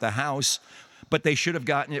 they got the House, but they should have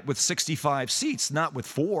gotten it with 65 seats, not with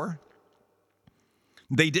 4.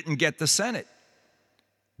 They didn't get the Senate.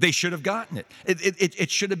 They should have gotten it. It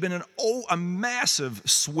should have been a massive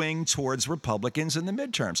swing towards Republicans in the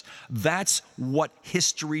midterms. That's what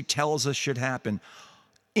history tells us should happen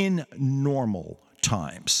in normal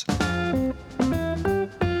times.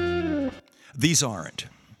 These aren't.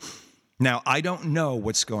 Now, I don't know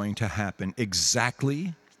what's going to happen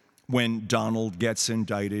exactly when Donald gets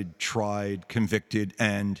indicted, tried, convicted,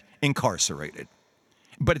 and incarcerated.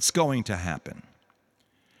 But it's going to happen.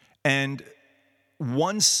 And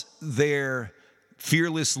once their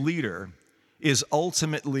fearless leader is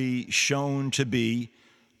ultimately shown to be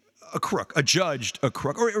a crook, adjudged a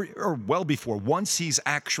crook, or well before, once he's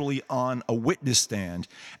actually on a witness stand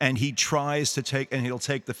and he tries to take, and he'll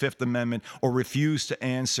take the Fifth Amendment or refuse to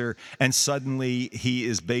answer, and suddenly he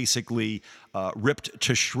is basically ripped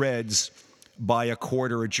to shreds by a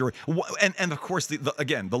court or a jury. And of course,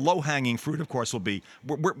 again, the low-hanging fruit, of course, will be,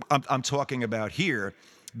 I'm talking about here,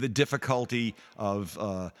 the difficulty of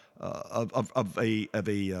a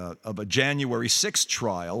January 6th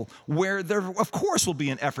trial, where there, of course, will be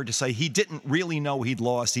an effort to say he didn't really know he'd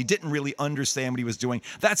lost, he didn't really understand what he was doing.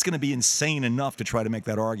 That's going to be insane enough to try to make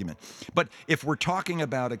that argument. But if we're talking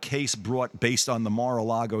about a case brought based on the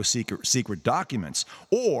Mar-a-Lago secret documents,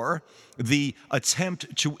 or the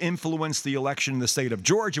attempt to influence the election in the state of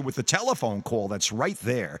Georgia with the telephone call that's right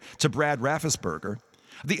there to Brad Raffensperger,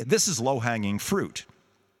 this is low-hanging fruit.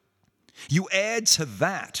 You add to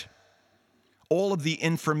that all of the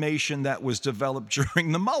information that was developed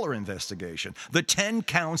during the Mueller investigation, the 10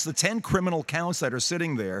 counts, the 10 criminal counts that are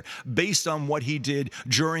sitting there based on what he did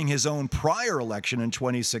during his own prior election in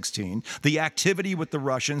 2016, the activity with the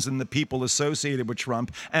Russians and the people associated with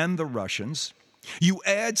Trump and the Russians. You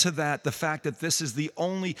add to that the fact that this is the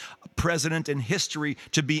only president in history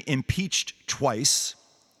to be impeached twice.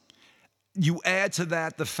 You add to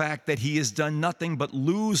that the fact that he has done nothing but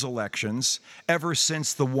lose elections ever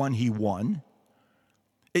since the one he won.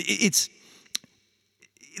 It's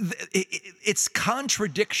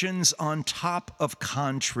contradictions on top of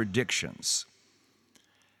contradictions.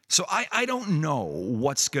 So I don't know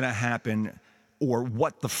what's going to happen, or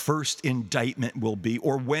what the first indictment will be,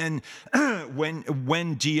 or when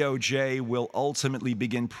DOJ will ultimately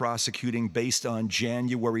begin prosecuting based on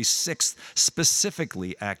January 6th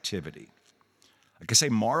specifically activity. Like I say,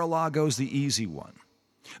 Mar-a-Lago's the easy one.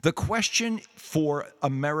 The question for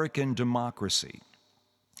American democracy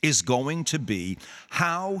is going to be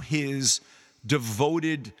how his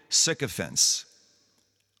devoted sycophants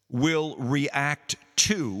will react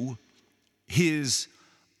to his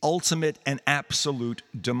ultimate and absolute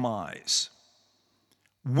demise.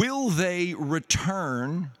 Will they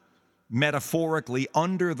return, metaphorically,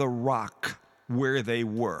 under the rock where they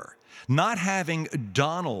were, not having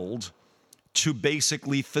Donald to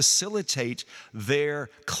basically facilitate their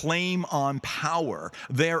claim on power,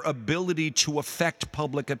 their ability to affect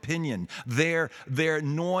public opinion, their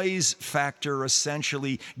noise factor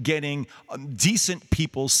essentially getting decent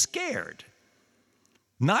people scared?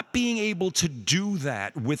 Not being able to do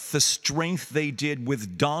that with the strength they did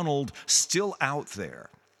with Donald still out there.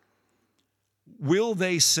 Will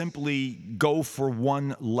they simply go for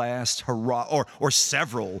one last hurrah, or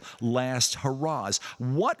several last hurrahs?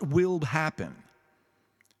 What will happen?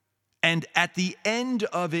 And at the end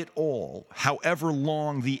of it all, however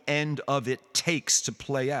long the end of it takes to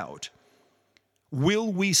play out,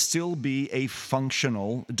 will we still be a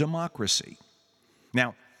functional democracy?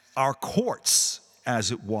 Now, our courts, as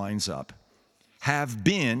it winds up, have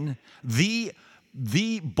been the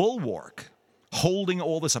bulwark holding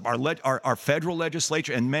all this up. Our federal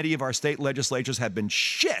legislature and many of our state legislatures have been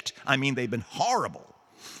shit. I mean, they've been horrible.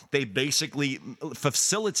 They basically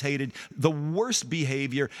facilitated the worst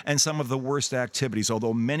behavior and some of the worst activities,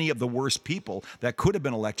 although many of the worst people that could have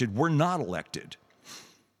been elected were not elected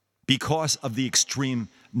because of the extreme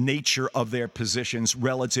nature of their positions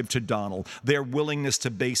relative to Donald, their willingness to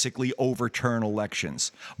basically overturn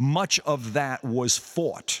elections. Much of that was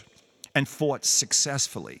fought, and fought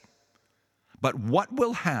successfully. But what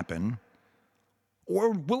will happen,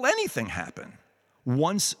 or will anything happen,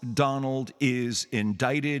 once Donald is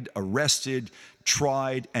indicted, arrested,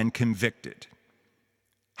 tried, and convicted?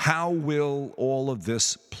 How will all of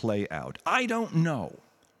this play out? I don't know.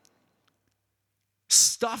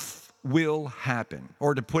 Stuff will happen.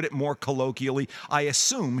 Or to put it more colloquially, I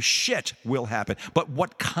assume shit will happen. But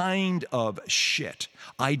what kind of shit?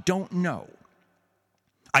 I don't know.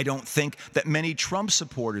 I don't think that many Trump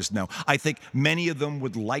supporters know. I think many of them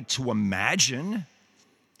would like to imagine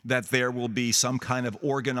that there will be some kind of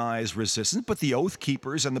organized resistance, but the Oath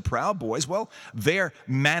Keepers and the Proud Boys, well, their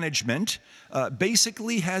management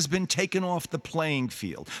basically has been taken off the playing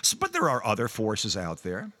field. But there are other forces out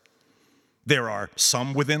there. There are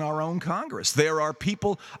some within our own Congress. There are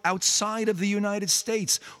people outside of the United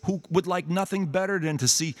States who would like nothing better than to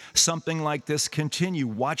see something like this continue.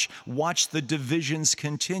 Watch the divisions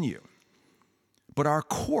continue. But our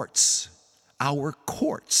courts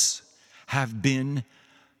have been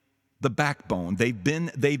the backbone. They've been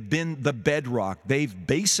the bedrock. They've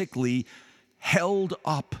basically held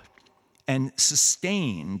up and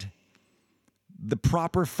sustained the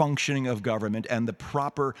proper functioning of government and the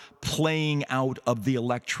proper playing out of the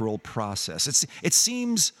electoral process. It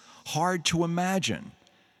seems hard to imagine.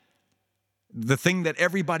 The thing that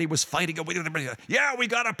everybody was fighting, yeah, we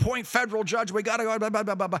got to appoint federal judge, we got to go, blah, blah,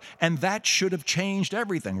 blah, blah, blah. And that should have changed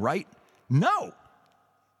everything, right? No,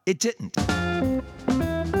 it didn't.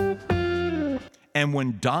 And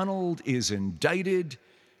when Donald is indicted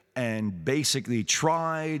and basically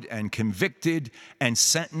tried and convicted and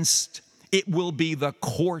sentenced, it will be the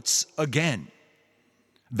courts again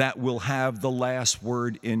that will have the last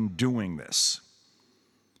word in doing this.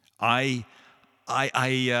 It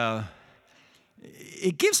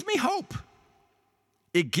gives me hope.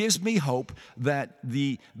 It gives me hope that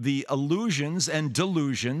the illusions and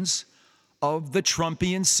delusions of the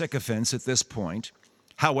Trumpian sycophants at this point,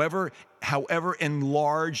 however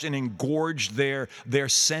enlarged and engorged their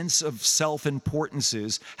sense of self-importance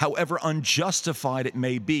is, however unjustified it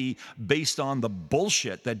may be based on the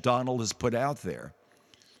bullshit that Donald has put out there,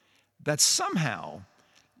 that somehow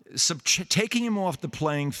taking him off the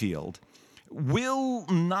playing field will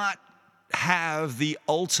not have the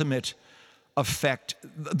ultimate effect,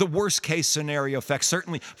 the worst case scenario effect,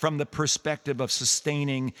 certainly from the perspective of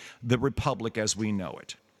sustaining the republic as we know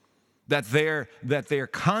it. That their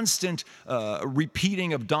constant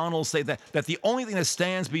repeating of Donald say that the only thing that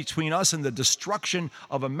stands between us and the destruction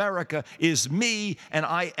of America is me, and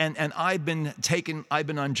I've been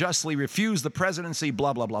unjustly refused the presidency,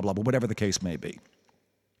 blah blah blah blah, whatever the case may be.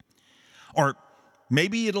 Or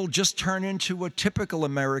maybe it'll just turn into a typical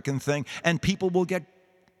American thing, and people will get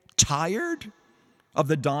tired of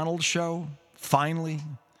the Donald show. Finally,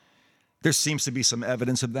 there seems to be some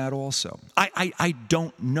evidence of that also. I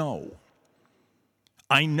don't know.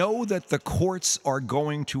 I know that the courts are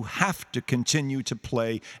going to have to continue to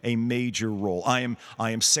play a major role. I am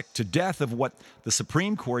sick to death of what the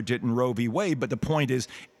Supreme Court did in Roe v. Wade, but the point is,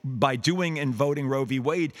 by doing and voting Roe v.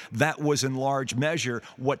 Wade, that was in large measure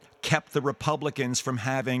what kept the Republicans from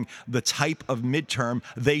having the type of midterm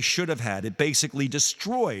they should have had. It basically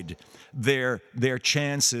destroyed their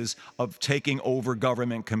chances of taking over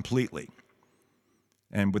government completely.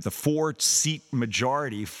 And with the 4-seat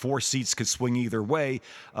majority, 4 seats could swing either way,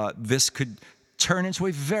 this could turn into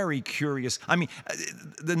a very curious. I mean,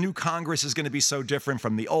 the new Congress is going to be so different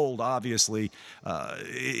from the old, obviously.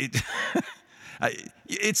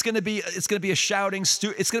 It's going to be a shouting.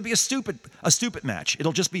 It's going to be a stupid match.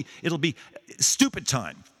 It'll be stupid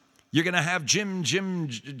time. You're going to have Jim,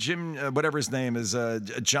 whatever his name is,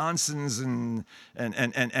 Johnson's and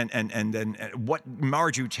what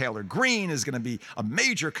Marjorie Taylor Greene is going to be a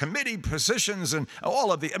major committee positions and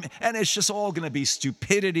all of and it's just all going to be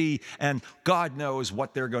stupidity, and God knows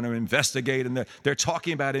what they're going to investigate, and they're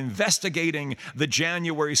talking about investigating the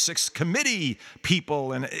January 6th committee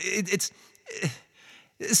people, and it's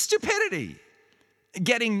stupidity,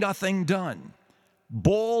 getting nothing done.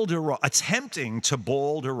 Attempting to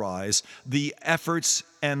balderize the efforts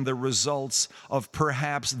and the results of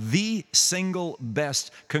perhaps the single best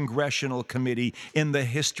congressional committee in the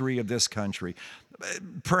history of this country.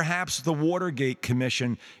 Perhaps the Watergate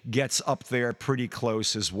Commission gets up there pretty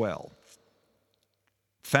close as well.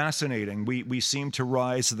 Fascinating. We seem to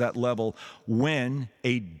rise to that level when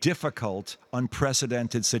a difficult,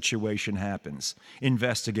 unprecedented situation happens,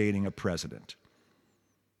 investigating a president.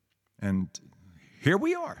 And here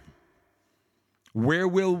we are. Where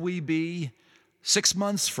will we be 6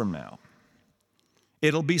 months from now?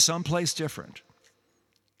 It'll be someplace different.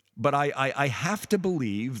 But I have to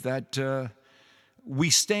believe that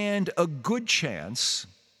we stand a good chance,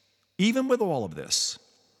 even with all of this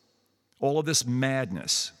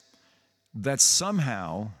madness, that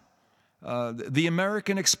somehow the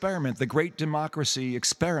American experiment, the great democracy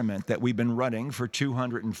experiment that we've been running for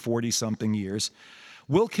 240-something years,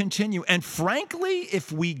 We'll continue. And frankly,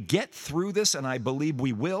 if we get through this, and I believe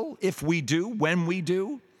we will, if we do, when we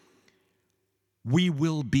do, we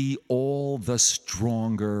will be all the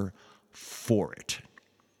stronger for it.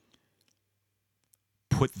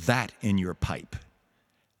 Put that in your pipe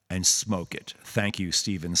and smoke it. Thank you,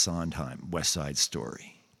 Stephen Sondheim, West Side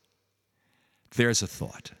Story. There's a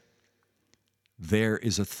thought. There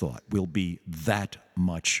is a thought. We'll be that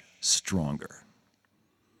much stronger.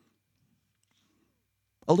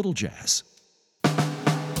 A little jazz.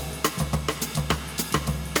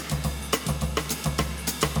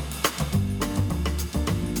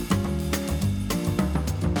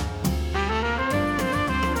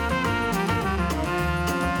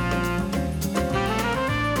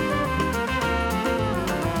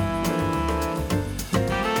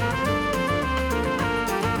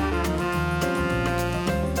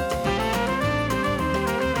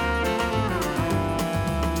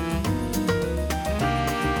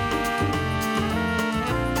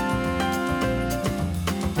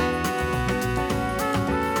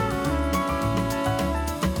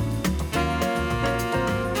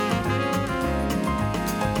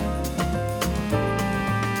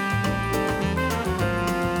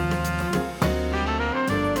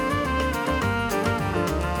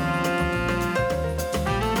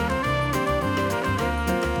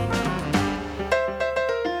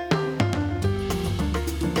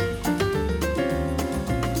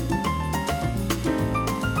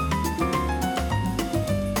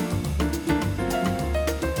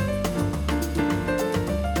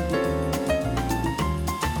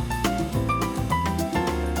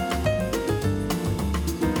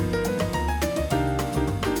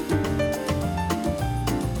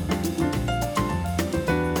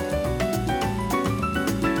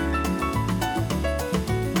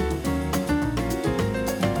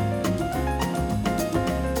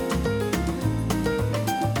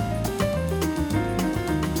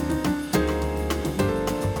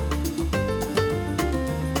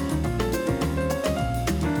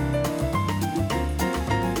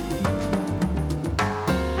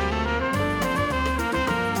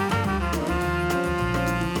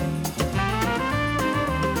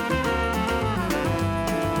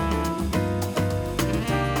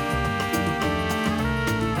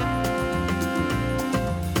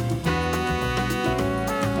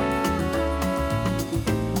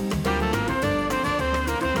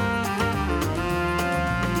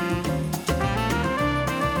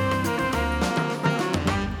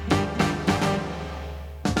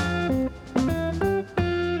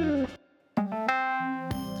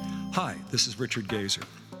 This is Richard Gazer.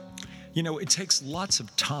 You know, it takes lots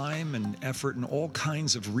of time and effort and all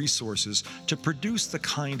kinds of resources to produce the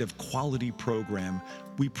kind of quality program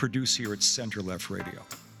we produce here at Center Left Radio.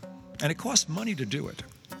 And it costs money to do it.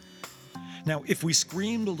 Now, if we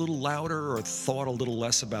screamed a little louder or thought a little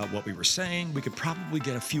less about what we were saying, we could probably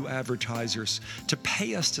get a few advertisers to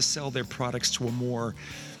pay us to sell their products to a more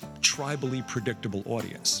tribally predictable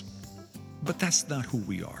audience. But that's not who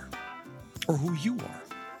we are, or who you are.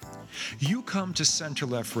 You come to Center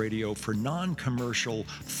Left Radio for non-commercial,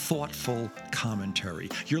 thoughtful commentary.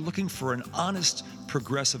 You're looking for an honest,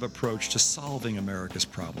 progressive approach to solving America's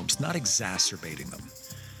problems, not exacerbating them.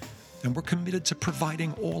 And we're committed to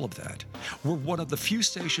providing all of that. We're one of the few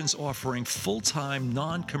stations offering full-time,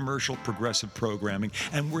 non-commercial progressive programming,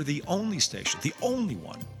 and we're the only station, the only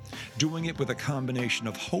one, doing it with a combination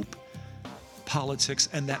of hope, politics,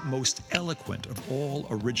 and that most eloquent of all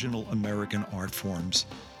original American art forms,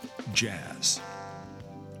 jazz.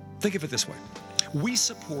 Think of it this way. We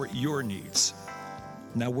support your needs.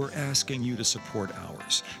 Now we're asking you to support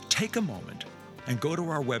ours. Take a moment and go to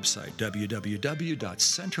our website,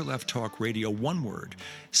 www.centerlefttalkradio, one word,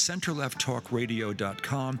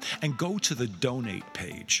 centerlefttalkradio.com, and go to the donate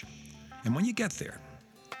page. And when you get there,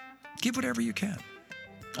 give whatever you can.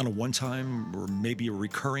 On a one-time or maybe a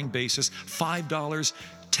recurring basis, $5,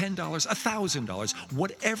 $10, $1,000,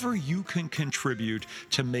 whatever you can contribute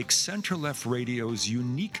to make Center Left Radio's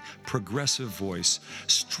unique progressive voice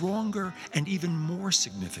stronger and even more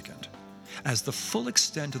significant as the full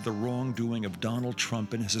extent of the wrongdoing of Donald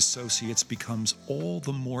Trump and his associates becomes all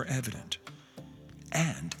the more evident.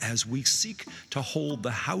 And as we seek to hold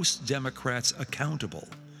the House Democrats accountable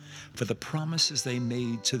for the promises they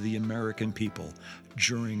made to the American people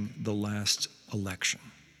during the last election.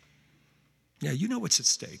 Yeah, you know what's at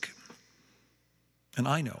stake. And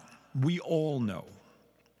I know, we all know,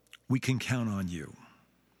 we can count on you.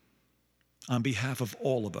 On behalf of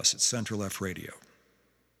all of us at Center Left Radio,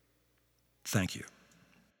 thank you.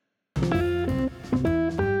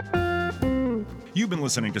 You been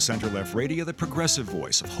listening to Center Left Radio, the progressive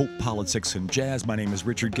voice of hope, politics, and jazz. My name is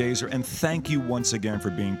Richard Gazer, and thank you once again for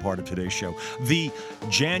being part of today's show. The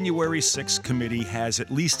January 6th committee has at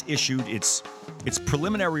least issued its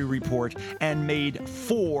preliminary report and made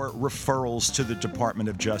 4 referrals to the Department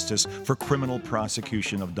of Justice for criminal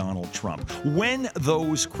prosecution of Donald Trump. When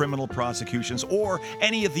those criminal prosecutions or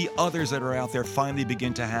any of the others that are out there finally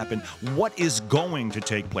begin to happen, what is going to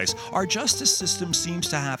take place? Our justice system seems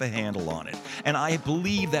to have a handle on it, and I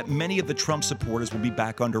believe that many of the Trump supporters will be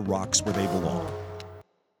back under rocks where they belong.